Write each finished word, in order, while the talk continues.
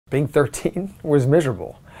Being 13 was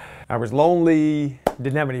miserable. I was lonely,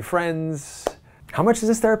 didn't have any friends. How much is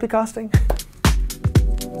this therapy costing?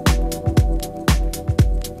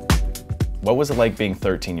 What was it like being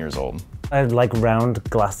 13 years old? I had like round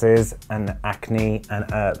glasses and acne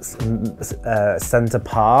and center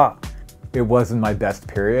part. It wasn't my best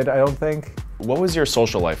period, I don't think. What was your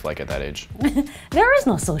social life like at that age? There is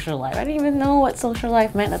no social life. I didn't even know what social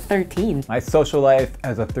life meant at 13. My social life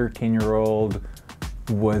as a 13-year-old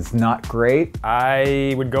was not great.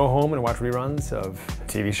 I would go home and watch reruns of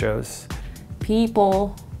TV shows.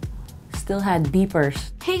 People still had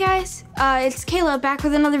beepers. Hey guys, it's Kayla back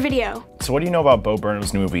with another video. So what do you know about Bo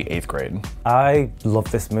Burnham's new movie, 8th Grade? I love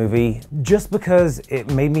this movie just because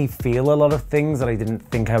it made me feel a lot of things that I didn't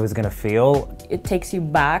think I was gonna feel. It takes you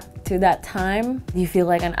back to that time. You feel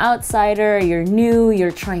like an outsider, you're new,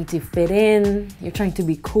 you're trying to fit in, you're trying to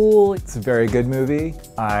be cool. It's a very good movie.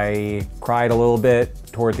 I cried a little bit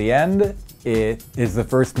toward the end. It is the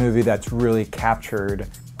first movie that's really captured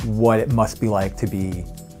what it must be like to be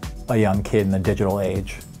a young kid in the digital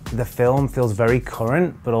age. The film feels very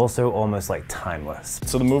current, but also almost like timeless.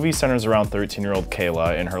 So the movie centers around 13-year-old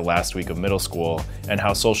Kayla in her last week of middle school and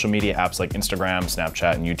how social media apps like Instagram,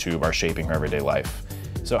 Snapchat, and YouTube are shaping her everyday life.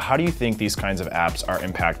 So how do you think these kinds of apps are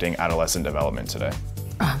impacting adolescent development today?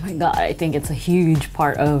 Oh my God, I think it's a huge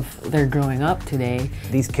part of their growing up today.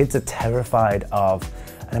 These kids are terrified of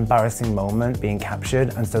an embarrassing moment being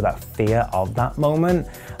captured, and so that fear of that moment,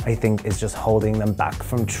 I think, is just holding them back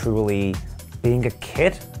from truly being a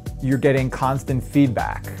kid. You're getting constant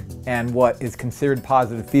feedback, and what is considered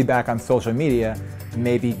positive feedback on social media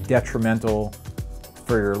may be detrimental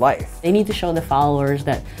for your life. They need to show the followers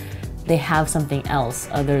that they have something else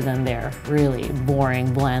other than their really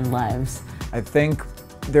boring, bland lives. I think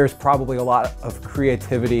there's probably a lot of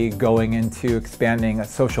creativity going into expanding a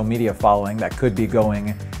social media following that could be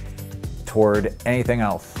going toward anything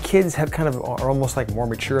else. Kids are almost like more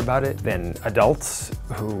mature about it than adults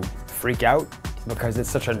who freak out because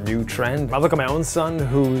it's such a new trend. I look at my own son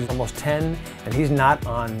who's almost 10 and he's not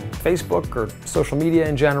on Facebook or social media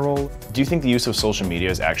in general. Do you think the use of social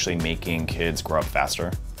media is actually making kids grow up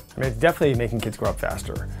faster? I mean, it's definitely making kids grow up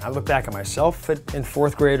faster. I look back at myself in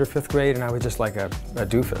 4th grade or 5th grade and I was just like a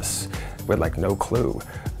doofus with like no clue.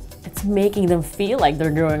 It's making them feel like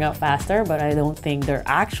they're growing up faster, but I don't think they're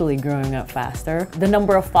actually growing up faster. The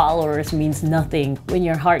number of followers means nothing when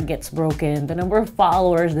your heart gets broken. The number of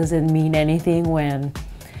followers doesn't mean anything when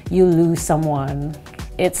you lose someone.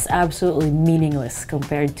 It's absolutely meaningless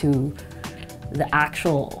compared to the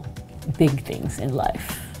actual big things in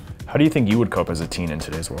life. How do you think you would cope as a teen in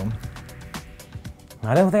today's world?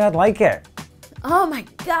 I don't think I'd like it. Oh my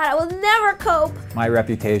God, I will never cope. My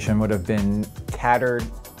reputation would have been tattered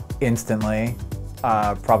instantly,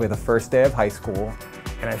 probably the first day of high school.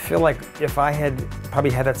 And I feel like if I had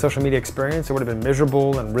probably had that social media experience, it would have been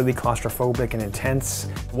miserable and really claustrophobic and intense.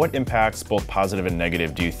 What impacts, both positive and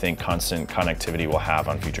negative, do you think constant connectivity will have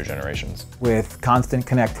on future generations? With constant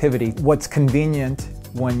connectivity, what's convenient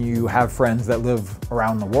when you have friends that live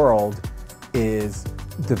around the world is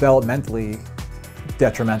developmentally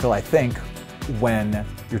detrimental, I think, when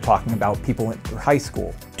you're talking about people in high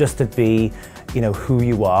school. Just to be, who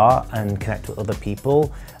you are and connect with other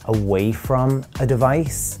people away from a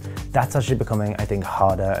device, that's actually becoming, I think,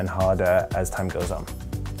 harder and harder as time goes on.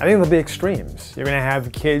 I think there'll be extremes. You're gonna have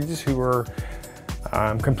kids who are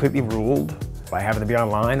completely ruled by having to be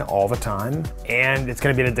online all the time, and it's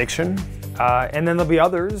gonna be an addiction. And then there'll be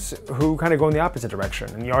others who kind of go in the opposite direction.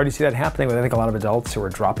 And you already see that happening with, I think, a lot of adults who are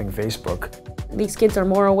dropping Facebook. These kids are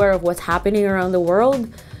more aware of what's happening around the world.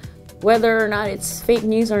 Whether or not it's fake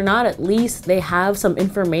news or not, at least they have some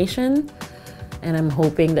information. And I'm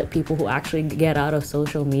hoping that people who actually get out of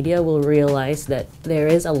social media will realize that there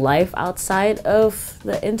is a life outside of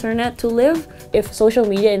the internet to live. If social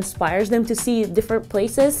media inspires them to see different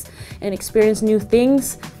places and experience new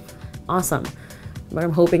things, awesome. But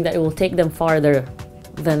I'm hoping that it will take them farther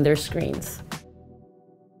than their screens.